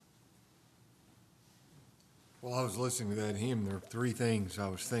While I was listening to that hymn, there are three things I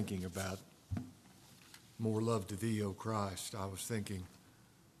was thinking about. More love to thee, O Christ. I was thinking,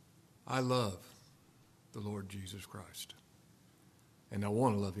 I love the Lord Jesus Christ, and I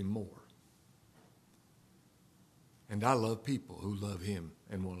want to love him more. And I love people who love him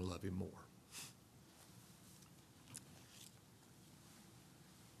and want to love him more.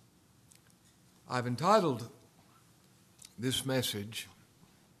 I've entitled this message,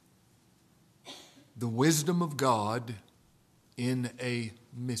 The Wisdom of God in a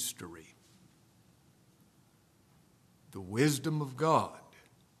Mystery. The wisdom of God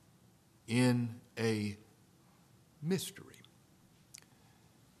in a mystery.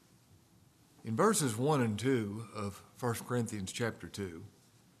 In verses 1 and 2 of 1 Corinthians chapter 2,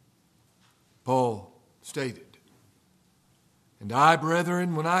 Paul stated, "And I,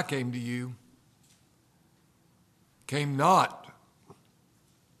 brethren, when I came to you, came not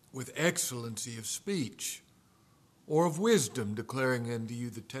with excellency of speech or of wisdom, declaring unto you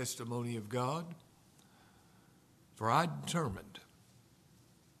the testimony of God. For I determined,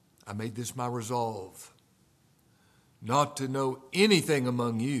 I made this my resolve, not to know anything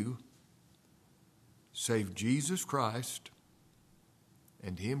among you save Jesus Christ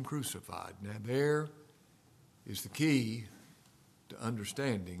and him crucified." Now there is the key to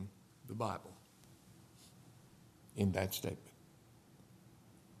understanding the Bible in that statement.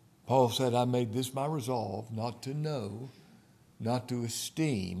 Paul said, I made this my resolve, not to know, not to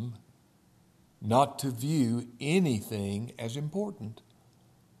esteem, not to view anything as important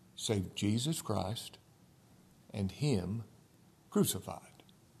save Jesus Christ and him crucified.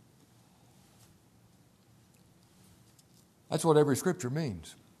 That's what every scripture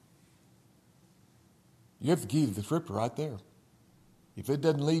means. You have the key to the scripture right there. If it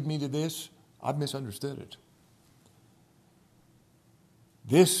doesn't lead me to this, I've misunderstood it.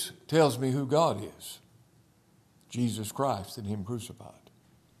 This tells me who God is, Jesus Christ and him crucified.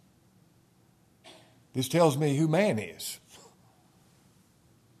 This tells me who man is,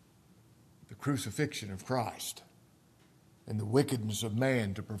 the crucifixion of Christ and the wickedness of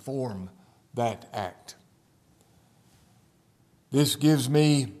man to perform that act. This gives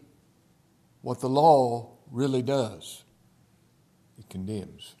me what the law really does. It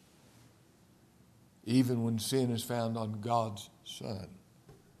condemns. Even when sin is found on God's Son,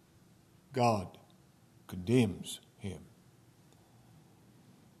 God condemns him.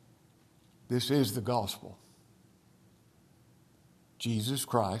 This is the gospel. Jesus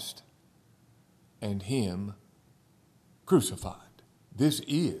Christ and him crucified. This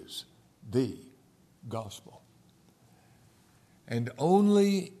is the gospel. And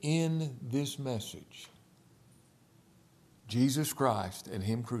only in this message, Jesus Christ and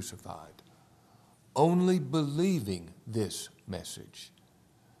him crucified, only believing this message,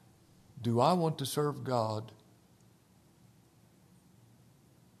 do I want to serve God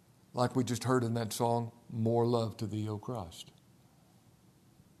like we just heard in that song, More Love to Thee, O Christ.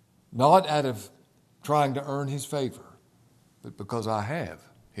 Not out of trying to earn his favor, but because I have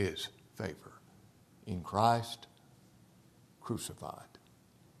his favor in Christ crucified.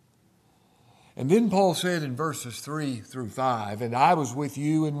 And then Paul said in verses 3 through 5, "And I was with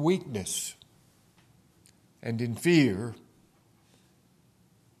you in weakness and in fear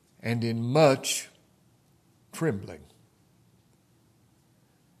and in much trembling."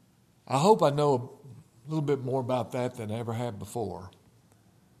 I hope I know a little bit more about that than I ever have before.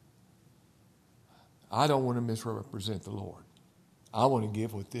 I don't want to misrepresent the Lord. I want to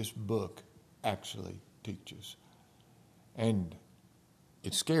give what this book actually teaches. And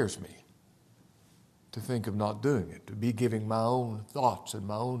it scares me to think of not doing it, to be giving my own thoughts and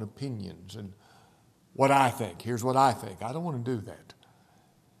my own opinions and what I think. Here's what I think. I don't want to do that.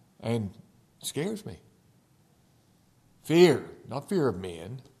 And it scares me. Fear, not fear of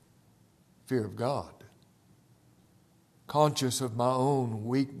men, fear of God. Conscious of my own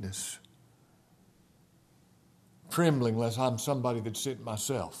weakness. Trembling lest I'm somebody that sent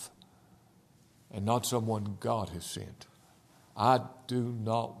myself and not someone God has sent. I do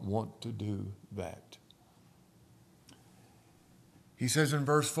not want to do that. He says in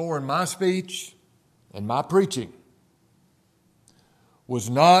verse 4, "And my speech and my preaching was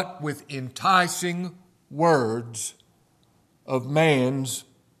not with enticing words of man's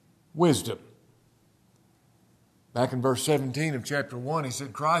wisdom." Back in verse 17 of chapter 1, he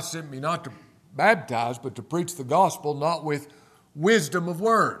said, "Christ sent me not to baptize, but to preach the gospel, not with wisdom of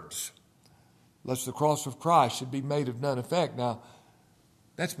words, lest the cross of Christ should be made of none effect." Now,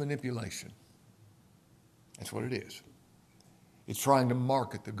 that's manipulation. That's what it is. It's trying to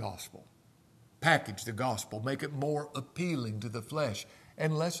market the gospel, package the gospel, make it more appealing to the flesh.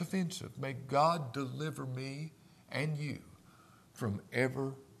 and less offensive. May God deliver me and you from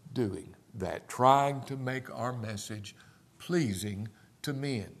ever doing that, trying to make our message pleasing to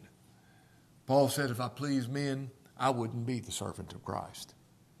men. Paul said, if I please men, I wouldn't be the servant of Christ,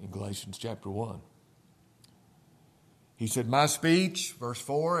 in Galatians chapter 1. He said, my speech, verse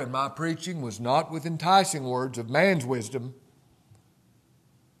 4, and my preaching was not with enticing words of man's wisdom,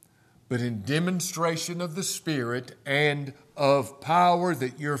 but in demonstration of the Spirit and of power,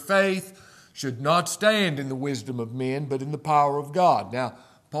 that your faith should not stand in the wisdom of men, but in the power of God. Now,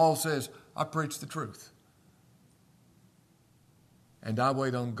 Paul says, I preach the truth. And I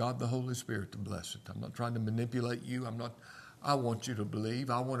wait on God the Holy Spirit to bless it. I'm not trying to manipulate you. I want you to believe.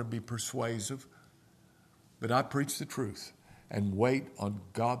 I want to be persuasive. But I preach the truth and wait on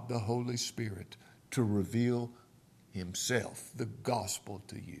God the Holy Spirit to reveal Himself, the gospel,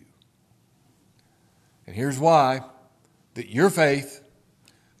 to you. And here's why: that your faith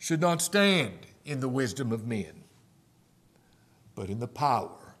should not stand in the wisdom of men, but in the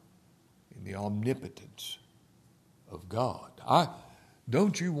power, in the omnipotence of God.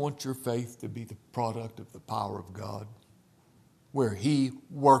 Don't you want your faith to be the product of the power of God? Where He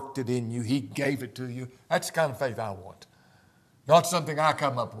worked it in you, He gave it to you. That's the kind of faith I want. Not something I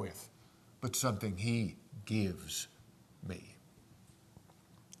come up with, but something He gives me.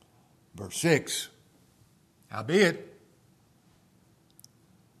 Verse 6, howbeit,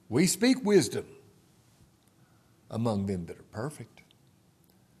 we speak wisdom among them that are perfect.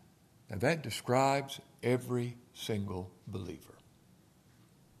 Now that describes every single believer.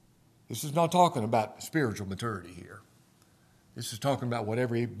 This is not talking about spiritual maturity here. This is talking about what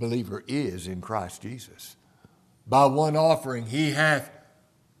every believer is in Christ Jesus. By one offering He hath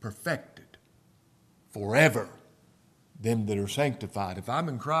perfected forever them that are sanctified. If I'm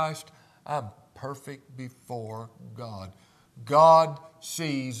in Christ, I'm perfect before God. God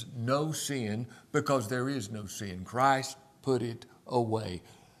sees no sin because there is no sin. Christ put it away.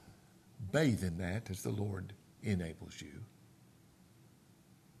 Bathe in that as the Lord enables you.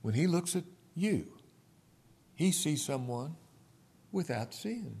 When He looks at you, He sees someone without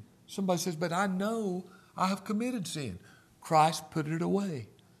sin. Somebody says, but I know I have committed sin. Christ put it away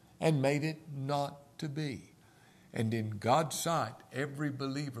and made it not to be. And in God's sight, every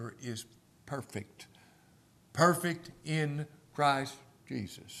believer is perfect. Perfect in Christ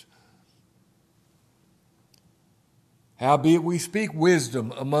Jesus. Howbeit we speak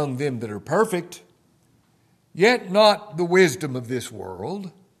wisdom among them that are perfect, yet not the wisdom of this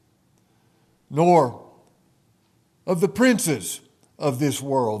world, nor of the princes of this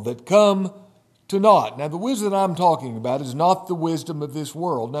world that come to naught. Now, the wisdom I'm talking about is not the wisdom of this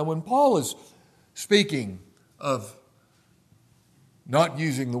world. Now, when Paul is speaking of not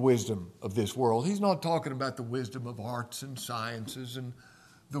using the wisdom of this world, he's not talking about the wisdom of arts and sciences and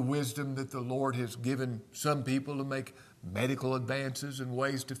the wisdom that the Lord has given some people to make medical advances and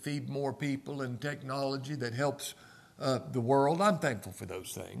ways to feed more people and technology that helps the world. I'm thankful for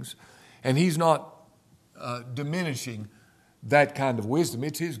those things. And he's not diminishing that kind of wisdom.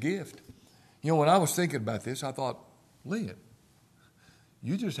 It's His gift. You know, when I was thinking about this, I thought, Lynn,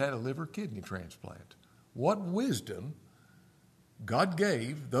 you just had a liver kidney transplant. What wisdom God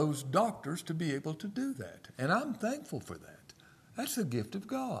gave those doctors to be able to do that. And I'm thankful for that. That's the gift of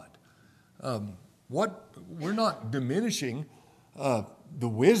God. We're not diminishing the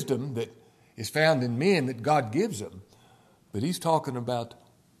wisdom that is found in men that God gives them, but He's talking about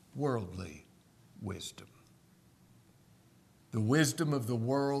worldly wisdom. The wisdom of the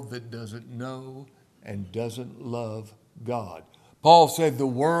world that doesn't know and doesn't love God. Paul said the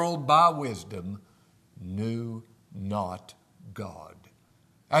world by wisdom knew not God.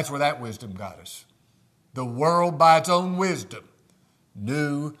 That's where that wisdom got us. The world by its own wisdom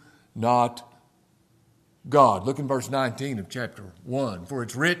knew not God. Look in verse 19 of chapter 1. For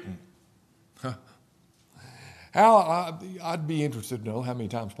it's written. I'd be interested to know how many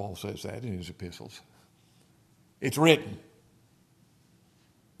times Paul says that in his epistles. It's written.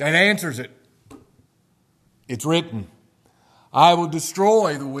 That answers it. It's written. I will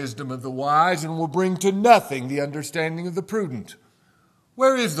destroy the wisdom of the wise and will bring to nothing the understanding of the prudent.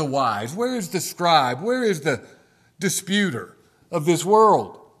 Where is the wise? Where is the scribe? Where is the disputer of this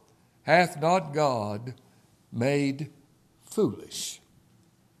world? Hath not God made foolish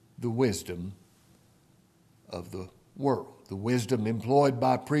the wisdom of the world? The wisdom employed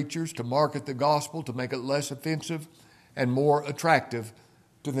by preachers to market the gospel, to make it less offensive and more attractive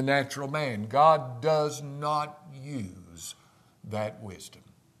to the natural man. God does not use that wisdom.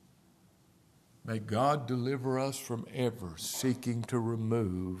 May God deliver us from ever seeking to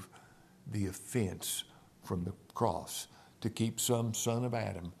remove the offense from the cross. to keep some son of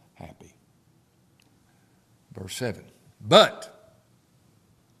Adam happy. Verse 7. But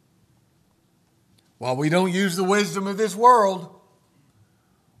while we don't use the wisdom of this world,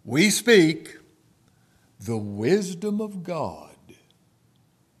 we speak the wisdom of God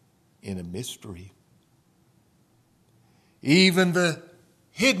in a mystery, even the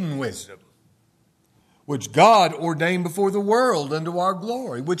hidden wisdom, which God ordained before the world unto our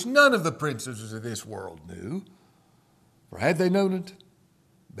glory, which none of the princes of this world knew. For had they known it,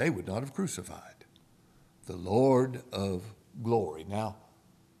 they would not have crucified the Lord of glory. Now,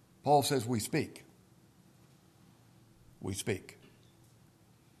 Paul says we speak. We speak.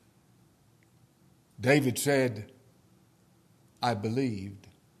 David said, I believed,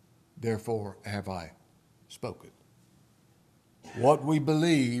 therefore have I spoken. What we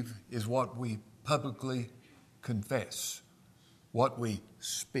believe is what we publicly confess, what we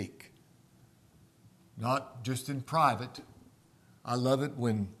speak, not just in private. I love it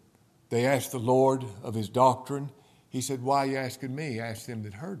when they asked the Lord of his doctrine. He said, why are you asking me? Ask them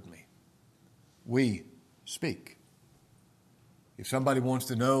that heard me. We speak. If somebody wants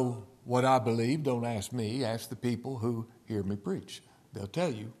to know what I believe, don't ask me. Ask the people who hear me preach. They'll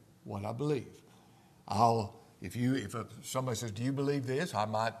tell you what I believe. If somebody says, do you believe this? I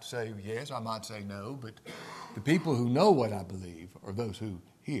might say yes, I might say no, but the people who know what I believe are those who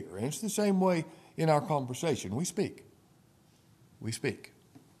hear. And it's the same way in our conversation. We speak. We speak.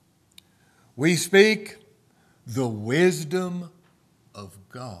 We speak the wisdom of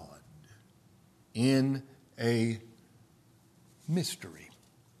God in a mystery,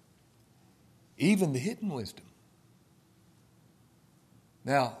 even the hidden wisdom.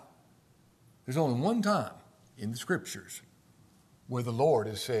 Now, there's only one time in the Scriptures where the Lord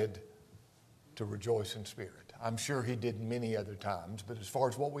is said to rejoice in spirit. I'm sure he did many other times, but as far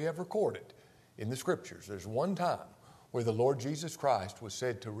as what we have recorded in the Scriptures, there's one time where the Lord Jesus Christ was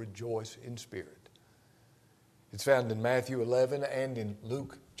said to rejoice in spirit. It's found in Matthew 11 and in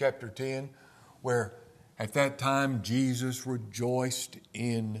Luke chapter 10, where at that time Jesus rejoiced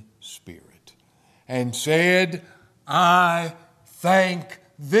in spirit and said, I thank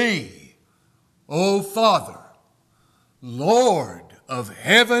thee, O Father, Lord of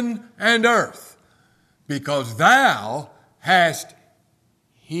heaven and earth, because thou hast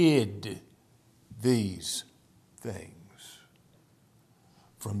hid these things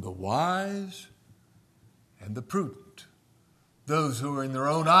from the wise and the prudent. Those who are in their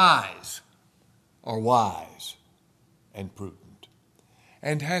own eyes are wise and prudent,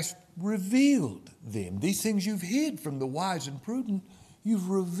 and hast revealed them. These things you've hid from the wise and prudent, you've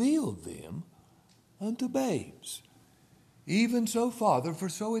revealed them unto babes. Even so, Father, for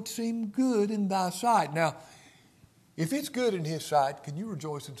so it seemed good in thy sight. Now, if it's good in his sight, can you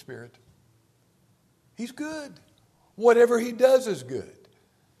rejoice in spirit? He's good. Whatever he does is good.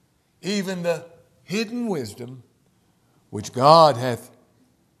 Even the hidden wisdom which God hath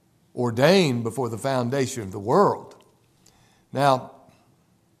ordained before the foundation of the world. Now,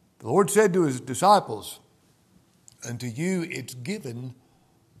 the Lord said to his disciples, unto you it's given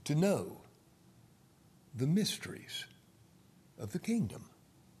to know the mysteries of the kingdom.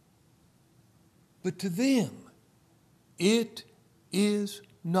 But to them it is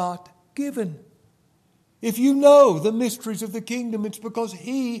not given. If you know the mysteries of the kingdom, it's because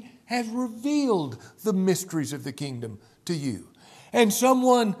he has revealed the mysteries of the kingdom to you. And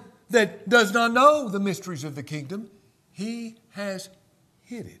someone that does not know the mysteries of the kingdom, he has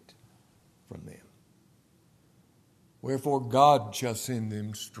hid it from them. Wherefore God shall send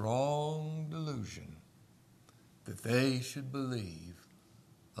them strong delusion, that they should believe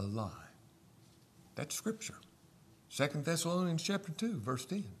a lie. That's Scripture. 2 Thessalonians chapter 2, verse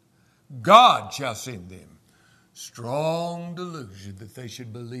 10. God shall send them strong delusion, that they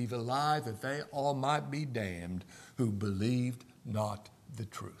should believe a lie, that they all might be damned who believed not the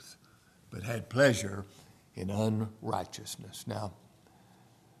truth, but had pleasure in unrighteousness. Now,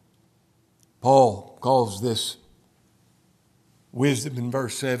 Paul calls this wisdom in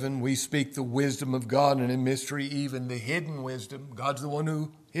verse 7. We speak the wisdom of God in a mystery, even the hidden wisdom. God's the one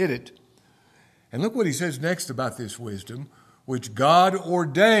who hid it. And look what he says next about this wisdom, which God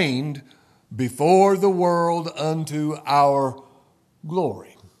ordained before the world unto our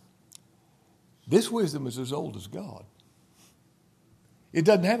glory. This wisdom is as old as God. It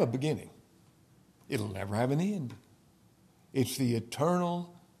doesn't have a beginning. It'll never have an end. It's the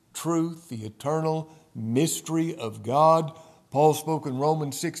eternal truth, the eternal mystery of God. Paul spoke in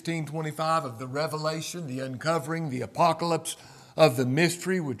Romans 16:25 of the revelation, the uncovering, the apocalypse of the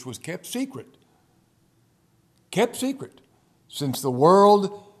mystery which was kept secret. Kept secret since the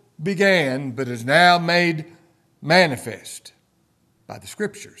world began, but is now made manifest by the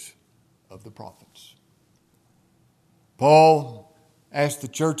Scriptures of the prophets. Paul asked the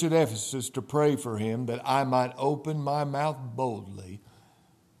church at Ephesus to pray for him that I might open my mouth boldly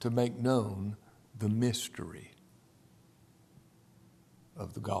to make known the mystery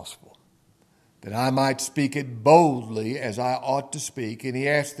of the gospel, that I might speak it boldly as I ought to speak. And he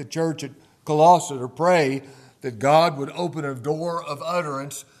asked the church at Colossae to pray that God would open a door of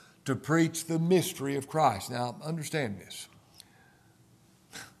utterance to preach the mystery of Christ. Now, understand this.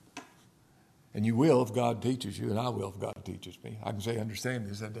 And you will if God teaches you, and I will if God teaches me. I can say understand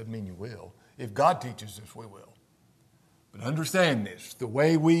this, that doesn't mean you will. If God teaches us, we will. But understand this, the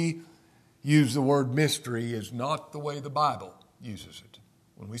way we use the word mystery is not the way the Bible uses it.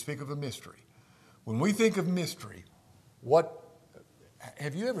 When we speak of a mystery. When we think of mystery,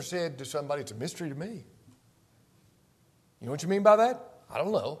 have you ever said to somebody, it's a mystery to me? You know what you mean by that? I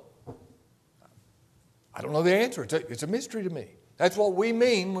don't know. I don't know the answer. It's a mystery to me. That's what we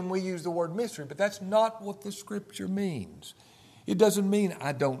mean when we use the word mystery, but that's not what the Scripture means. It doesn't mean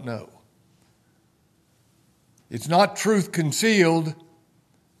I don't know. It's not truth concealed.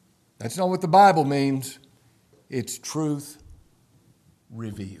 That's not what the Bible means. It's truth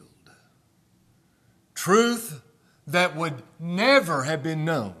revealed. Truth that would never have been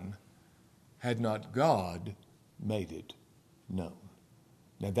known had not God made it known.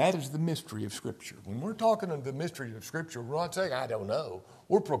 Now that is the mystery of Scripture. When we're talking of the mystery of Scripture, we're not saying, I don't know.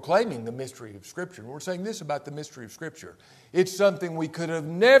 We're proclaiming the mystery of Scripture. We're saying this about the mystery of Scripture. It's something we could have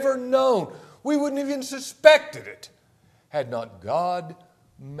never known. We wouldn't have even suspected it had not God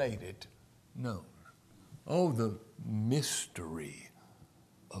made it known. Oh, the mystery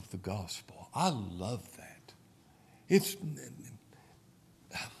of the gospel. I love that.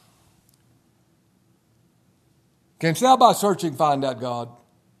 Canst thou by searching find out God?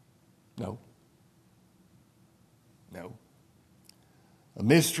 No. No. A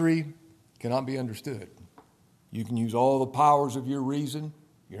mystery cannot be understood. You can use all the powers of your reason.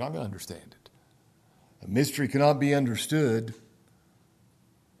 You're not going to understand it. A mystery cannot be understood,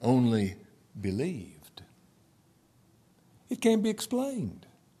 only believed. It can't be explained,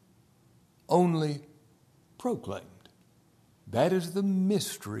 only proclaimed. That is the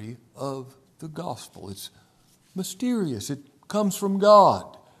mystery of the gospel. It's mysterious. It comes from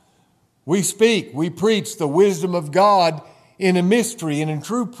God. We speak, we preach the wisdom of God in a mystery, and in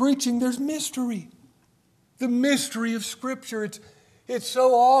true preaching there's mystery. The mystery of Scripture. It's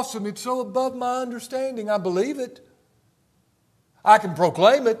so awesome. It's so above my understanding. I believe it. I can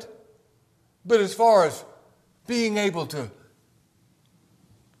proclaim it. But as far as being able to,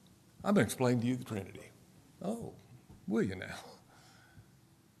 I'm going to explain to you the Trinity. Oh, will you now?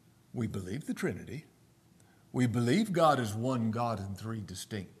 We believe the Trinity. We believe God is one God in three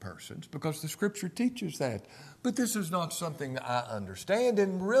distinct persons because the Scripture teaches that. But this is not something that I understand.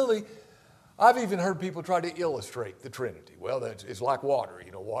 And really, I've even heard people try to illustrate the Trinity. Well, it's like water.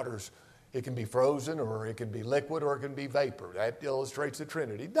 You know, it can be frozen or it can be liquid or it can be vapor. That illustrates the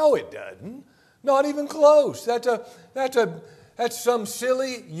Trinity. No, it doesn't. Not even close. That's some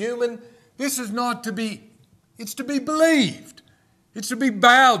silly human. This is not to be, it's to be believed. It's to be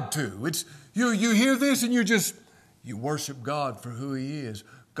bowed to. You hear this and you worship God for who He is.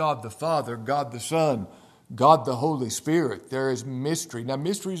 God the Father, God the Son, God the Holy Spirit. There is mystery. Now,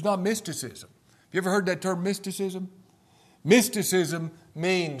 mystery is not mysticism. Have you ever heard that term, mysticism? Mysticism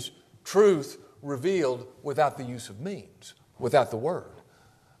means truth revealed without the use of means, without the word.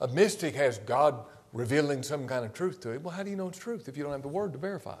 A mystic has God revealing some kind of truth to him. Well, how do you know it's truth if you don't have the word to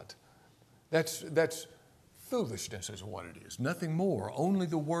verify it? That's foolishness is what it is. Nothing more. Only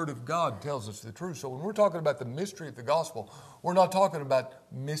the Word of God tells us the truth. So when we're talking about the mystery of the gospel, we're not talking about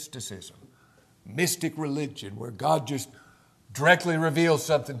mysticism, mystic religion, where God just directly reveals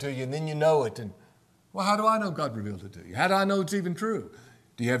something to you and then you know it. And, well, how do I know God revealed it to you? How do I know it's even true?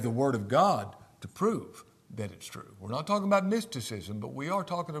 Do you have the Word of God to prove that it's true? We're not talking about mysticism, but we are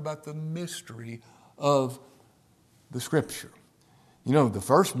talking about the mystery of the Scripture. You know, the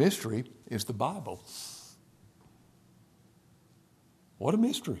first mystery is the Bible. What a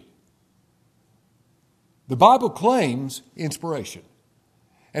mystery. The Bible claims inspiration.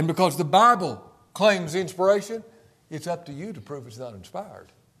 And because the Bible claims inspiration, it's up to you to prove it's not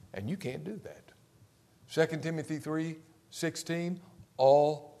inspired. And you can't do that. 2 Timothy 3:16,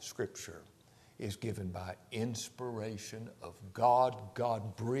 all Scripture is given by inspiration of God.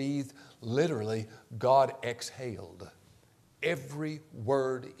 God breathed, literally, God exhaled. Every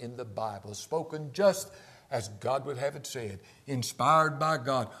word in the Bible is spoken just as God would have it said, inspired by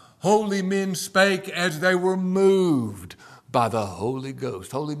God. Holy men spake as they were moved by the Holy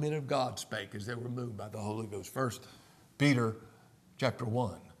Ghost. Holy men of God spake as they were moved by the Holy Ghost. 1 Peter chapter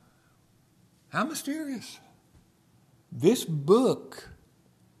 1. How mysterious. This book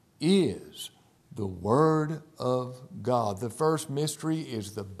is the Word of God. The first mystery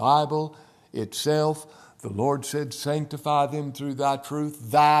is the Bible itself. The Lord said, sanctify them through thy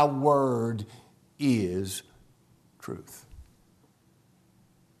truth. Thy word is truth.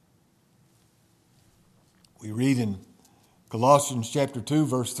 We read in Colossians chapter 2,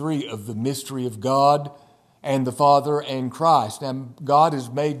 verse 3 of the mystery of God and the Father and Christ. Now, God has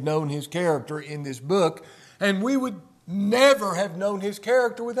made known His character in this book, and we would never have known His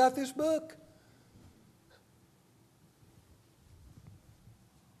character without this book.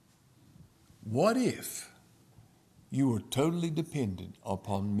 What if you were totally dependent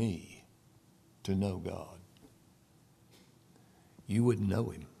upon me to know God? You wouldn't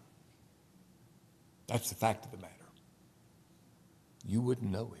know Him. That's the fact of the matter. You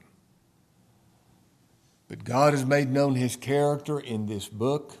wouldn't know Him. But God has made known His character in this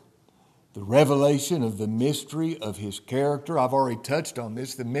book, the revelation of the mystery of His character. I've already touched on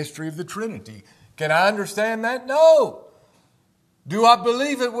this, the mystery of the Trinity. Can I understand that? No. Do I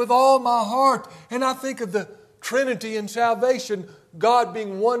believe it with all my heart? And I think of the Trinity in salvation, God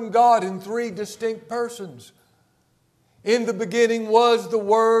being one God in three distinct persons. In the beginning was the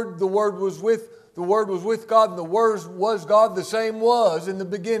Word was with God, and the Word was God. The same was in the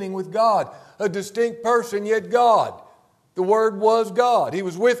beginning with God. A distinct person, yet God. The Word was God. He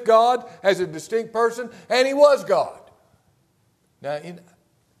was with God as a distinct person, and He was God. Now, in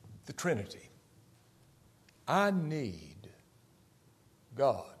the Trinity, I need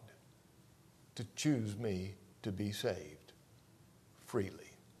God to choose me to be saved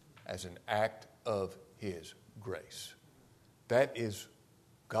freely as an act of His grace. That is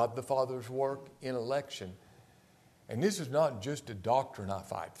God the Father's work in election. And this is not just a doctrine I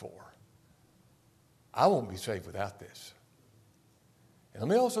fight for. I won't be saved without this. And let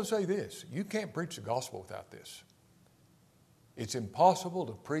me also say this. You can't preach the gospel without this. It's impossible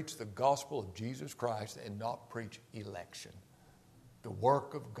to preach the gospel of Jesus Christ and not preach election. The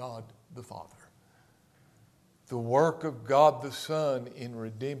work of God the Father. The work of God the Son in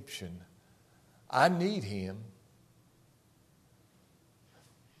redemption. I need Him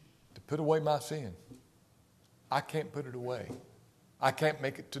to put away my sin. I can't put it away. I can't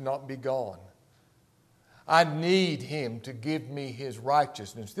make it to not be gone. I need Him to give me His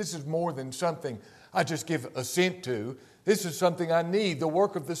righteousness. This is more than something I just give assent to. This is something I need. The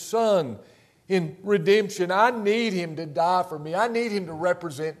work of the Son in redemption. I need Him to die for me. I need Him to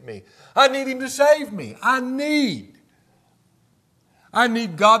represent me. I need Him to save me. I need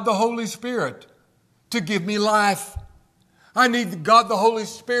God the Holy Spirit to give me life. I need God the Holy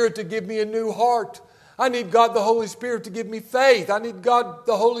Spirit to give me a new heart. I need God the Holy Spirit to give me faith. I need God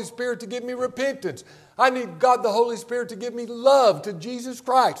the Holy Spirit to give me repentance. I need God the Holy Spirit to give me love to Jesus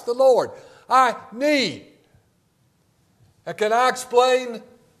Christ, the Lord. I need. Now, can I explain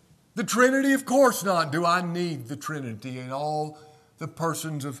the Trinity? Of course not. Do I need the Trinity and all the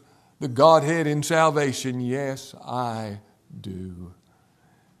persons of the Godhead in salvation? Yes, I do.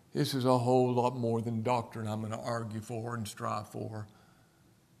 This is a whole lot more than doctrine I'm going to argue for and strive for.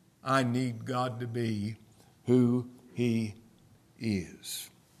 I need God to be who He is.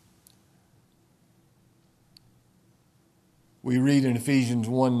 We read in Ephesians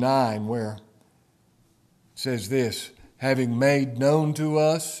 1:9 where it says this, having made known to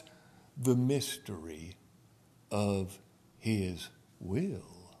us the mystery of His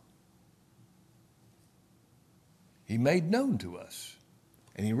will. He made known to us,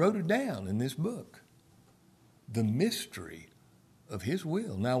 and He wrote it down in this book. The mystery of His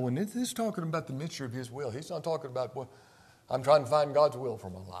will. Now, when this is talking about the mystery of His will, He's not talking about, well, I'm trying to find God's will for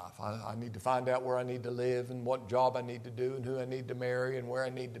my life. I need to find out where I need to live and what job I need to do and who I need to marry and where I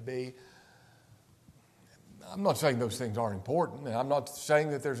need to be. I'm not saying those things aren't important, and I'm not saying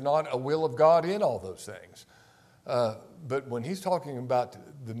that there's not a will of God in all those things. But when He's talking about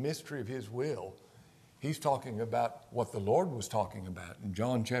the mystery of His will, He's talking about what the Lord was talking about in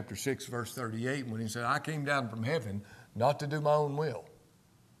John chapter 6, verse 38, when He said, I came down from heaven not to do my own will,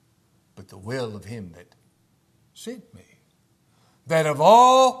 but the will of Him that sent me. That of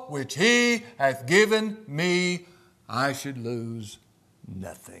all which He hath given me, I should lose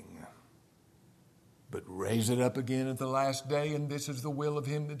nothing, but raise it up again at the last day. And this is the will of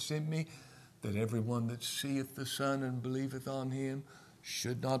Him that sent me, that everyone that seeth the Son and believeth on Him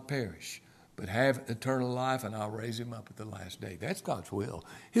should not perish, but have eternal life, and I'll raise him up at the last day. That's God's will,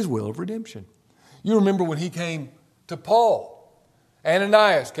 His will of redemption. You remember when He came to Paul,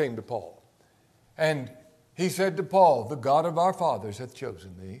 Ananias came to Paul, and he said to Paul, the God of our fathers hath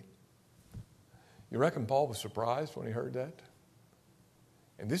chosen thee. You reckon Paul was surprised when he heard that?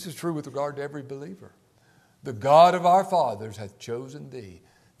 And this is true with regard to every believer. The God of our fathers hath chosen thee,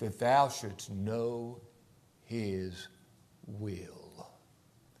 that thou shouldst know his will.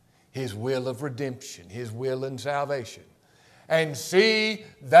 His will of redemption, his will in salvation. And see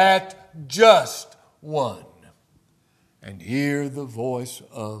that just one, and hear the voice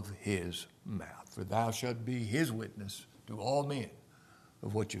of his mouth. For thou shalt be his witness to all men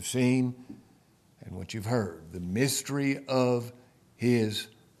of what you've seen and what you've heard. The mystery of his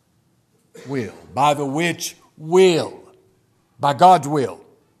will. By the which will, by God's will.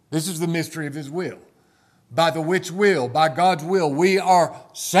 This is the mystery of his will. By the which will, by God's will, we are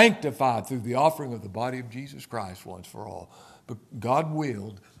sanctified through the offering of the body of Jesus Christ once for all. But God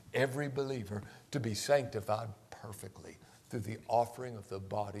willed every believer to be sanctified perfectly through the offering of the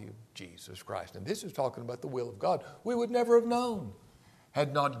body of Jesus Christ. And this is talking about the will of God. We would never have known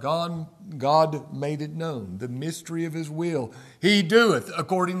had not God made it known. The mystery of his will. He doeth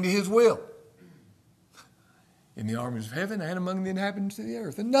according to his will in the armies of heaven and among the inhabitants of the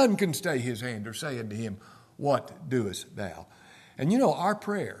earth. And none can stay his hand or say unto him, what doest thou? And you know, our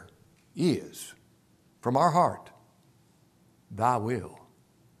prayer is from our heart, thy will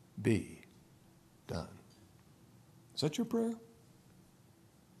be done. Is that your prayer?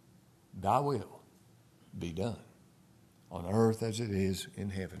 Thy will be done on earth as it is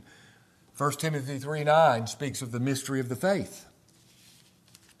in heaven. 1 Timothy 3:9 speaks of the mystery of the faith.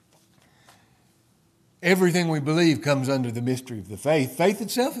 Everything we believe comes under the mystery of the faith. Faith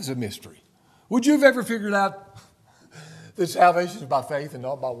itself is a mystery. Would you have ever figured out that salvation is by faith and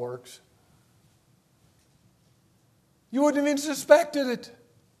not by works? You wouldn't have even suspected it.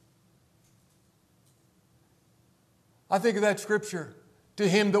 I think of that scripture, to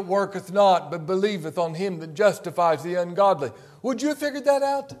him that worketh not, but believeth on him that justifies the ungodly. Would you have figured that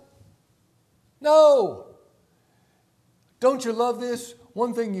out? No. Don't you love this?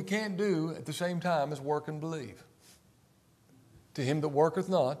 One thing you can't do at the same time is work and believe. To him that worketh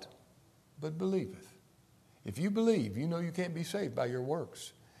not, but believeth. If you believe, you know you can't be saved by your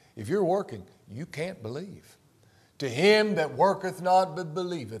works. If you're working, you can't believe. To him that worketh not, but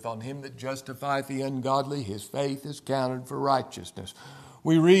believeth on him that justifieth the ungodly, his faith is counted for righteousness.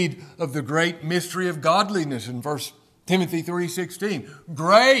 We read of the great mystery of godliness in 1 Timothy 3:16.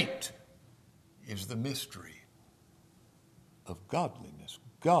 Great is the mystery of godliness.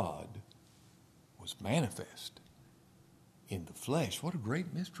 God was manifest in the flesh. What a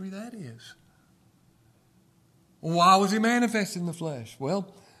great mystery that is. Why was he manifest in the flesh?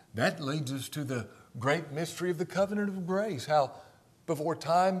 Well, that leads us to the great mystery of the covenant of grace. How before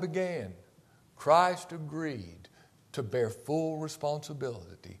time began, Christ agreed to bear full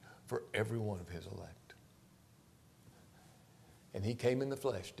responsibility for every one of his elect. And he came in the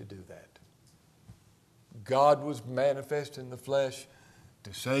flesh to do that. God was manifest in the flesh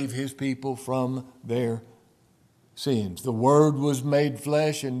to save his people from their sins. The Word was made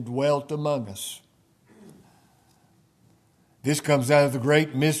flesh and dwelt among us. This comes out of the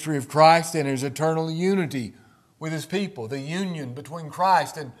great mystery of Christ and his eternal unity with his people, the union between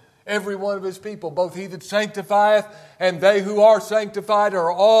Christ and every one of his people. Both he that sanctifieth and they who are sanctified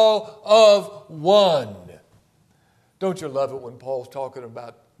are all of one. Don't you love it when Paul's talking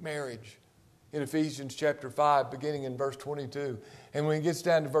about marriage in Ephesians chapter 5, beginning in verse 22. And when he gets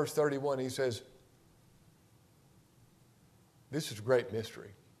down to verse 31, he says, this is a great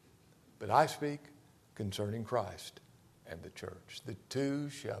mystery, but I speak concerning Christ and the church. The two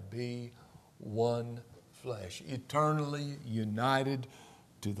shall be one flesh, eternally united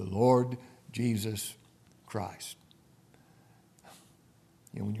to the Lord Jesus Christ.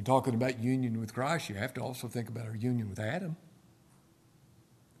 You know, when you're talking about union with Christ, you have to also think about our union with Adam.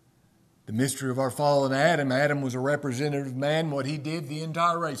 The mystery of our fallen Adam. Adam was a representative man. What he did, the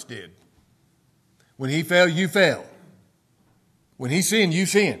entire race did. When he fell, you fell. When he sinned, you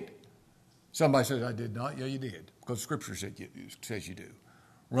sinned. Somebody says, I did not. Yeah, you did. Because Scripture says you do.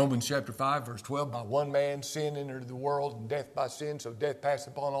 Romans chapter 5, verse 12, by one man sin entered the world, and death by sin, so death passed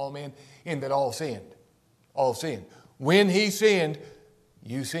upon all men, in that all sinned. All sinned. When he sinned,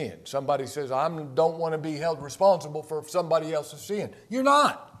 you sinned. Somebody says, I don't want to be held responsible for somebody else's sin. You're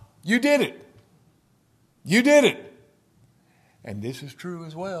not. You did it. You did it. And this is true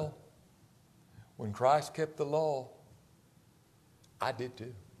as well. When Christ kept the law, I did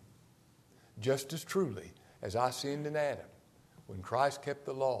too. Just as truly as I sinned in Adam, when Christ kept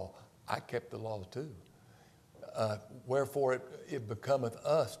the law, I kept the law too. Wherefore it becometh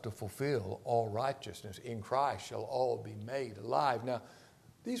us to fulfill all righteousness. In Christ shall all be made alive. Now,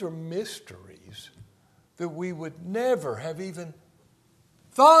 these are mysteries that we would never have even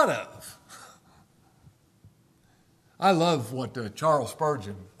thought of. I love what Charles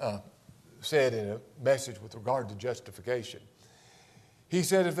Spurgeon said in a message with regard to justification. He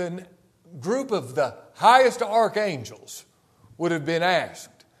said, if a group of the highest archangels would have been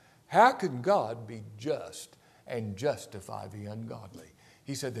asked, how can God be just and justify the ungodly?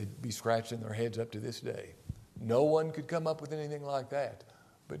 He said they'd be scratching their heads up to this day. No one could come up with anything like that.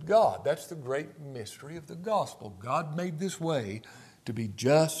 But God, that's the great mystery of the gospel. God made this way to be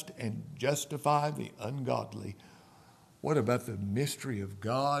just and justify the ungodly. What about the mystery of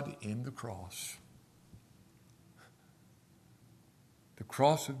God in the cross? The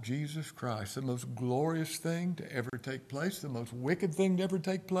cross of Jesus Christ, the most glorious thing to ever take place, the most wicked thing to ever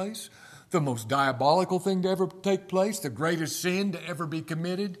take place, the most diabolical thing to ever take place, the greatest sin to ever be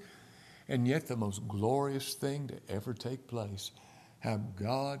committed, and yet the most glorious thing to ever take place. How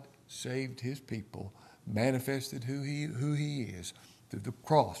God saved His people, manifested who He is through the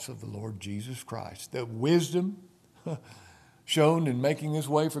cross of the Lord Jesus Christ. The wisdom shown in making this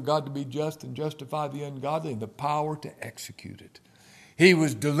way for God to be just and justify the ungodly, and the power to execute it. He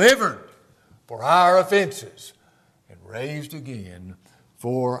was delivered for our offenses and raised again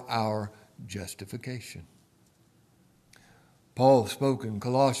for our justification. Paul spoke in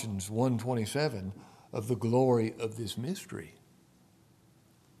Colossians 1:27 of the glory of this mystery,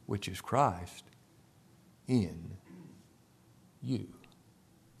 which is Christ in you,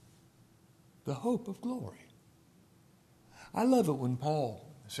 the hope of glory. I love it when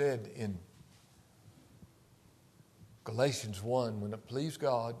Paul said in Galatians 1, when it pleased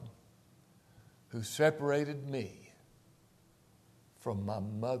God who separated me from my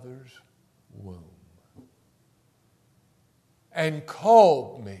mother's womb and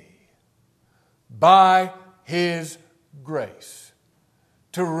called me by His grace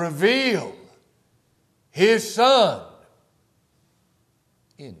to reveal His Son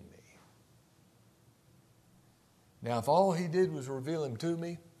in me. Now, if all He did was reveal Him to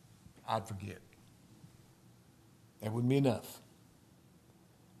me, I'd forget. That wouldn't be enough.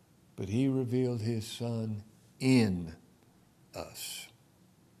 But He revealed His Son in us.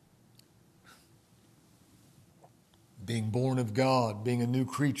 Being born of God, being a new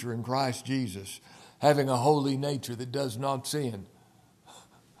creature in Christ Jesus, having a holy nature that does not sin.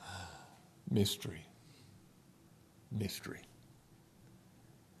 Mystery. Mystery.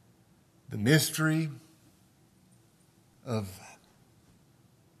 The mystery of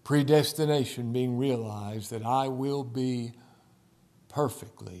predestination being realized, that I will be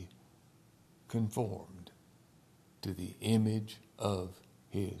perfectly conformed to the image of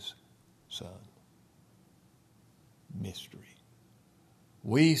His Son. Mystery.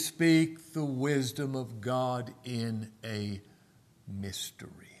 We speak the wisdom of God in a mystery.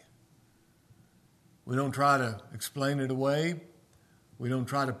 We don't try to explain it away. We don't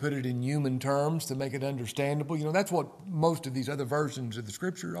try to put it in human terms to make it understandable. You know, that's what most of these other versions of the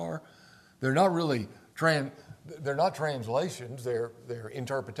Scripture are. They're not really they're not translations, they're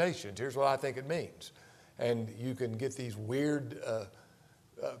interpretations. Here's what I think it means. And you can get these weird,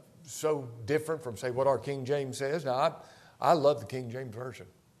 so different from, say, what our King James says. Now, I love the King James Version.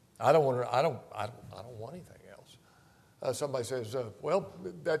 I don't want anything else. Somebody says, well,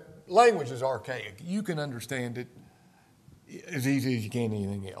 that language is archaic. You can understand it as easy as you can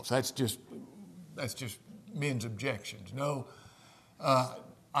anything else. That's just men's objections. No,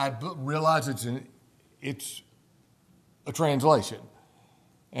 I realize it's a translation,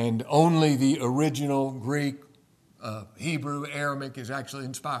 and only the original Greek, Hebrew, Aramaic is actually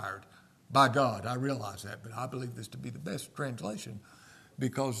inspired by God. I realize that, but I believe this to be the best translation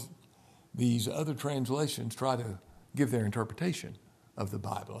because these other translations try to give their interpretation of the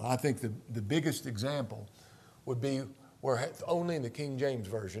Bible. I think the biggest example would be where only in the King James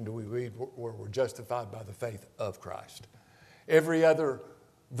Version do we read where we're justified by the faith of Christ. Every other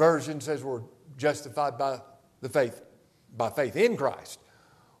version says we're justified by faith in Christ.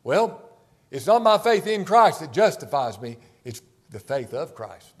 Well, it's not my faith in Christ that justifies me. It's the faith of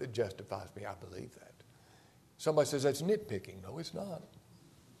Christ that justifies me. I believe that. Somebody says that's nitpicking. No, it's not.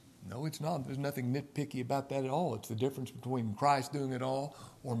 No, it's not. There's nothing nitpicky about that at all. It's the difference between Christ doing it all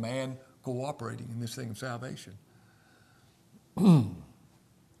or man cooperating in this thing of salvation.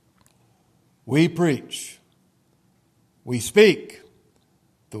 We preach, we speak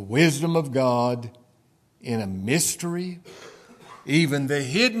the wisdom of God in a mystery, even the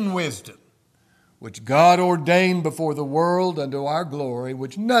hidden wisdom, which God ordained before the world unto our glory,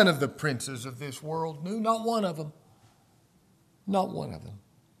 which none of the princes of this world knew, not one of them. Not one of them.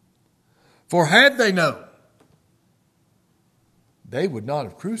 For had they known, they would not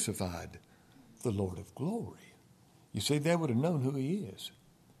have crucified the Lord of glory. You see, they would have known who he is.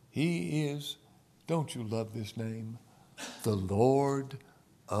 He is, don't you love this name? The Lord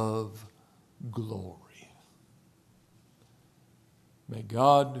of glory. May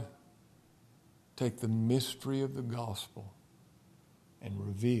God take the mystery of the gospel and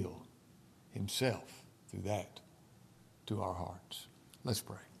reveal himself through that to our hearts. Let's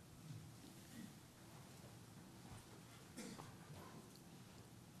pray.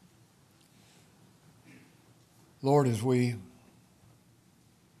 Lord, as we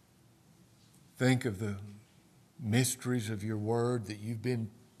think of the mysteries of your word, that you've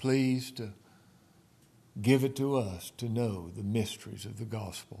been pleased to give it to us to know the mysteries of the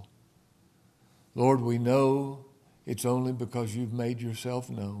gospel. Lord, we know it's only because you've made yourself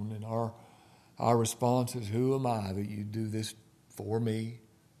known, and our response is, who am I that you do this for me,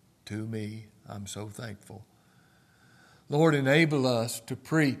 to me? I'm so thankful. Lord, enable us to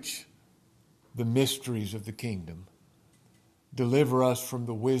preach the mysteries of the kingdom. Deliver us from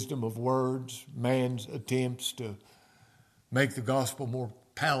the wisdom of words, man's attempts to make the gospel more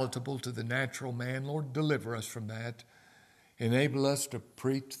palatable to the natural man. Lord, deliver us from that. Enable us to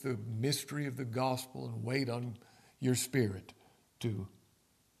preach the mystery of the gospel and wait on your Spirit to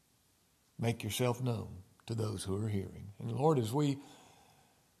make yourself known to those who are hearing. And Lord, as we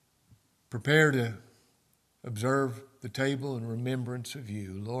prepare to observe the table in remembrance of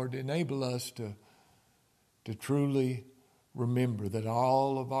you, Lord, enable us to truly remember that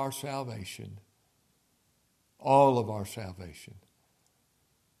all of our salvation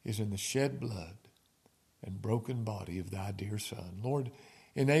is in the shed blood and broken body of thy dear Son. Lord,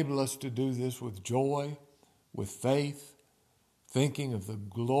 enable us to do this with joy, with faith, thinking of the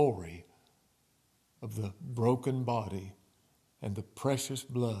glory of the broken body and the precious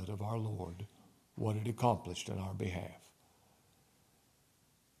blood of our Lord, what it accomplished in our behalf.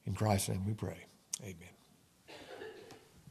 In Christ's name we pray. Amen.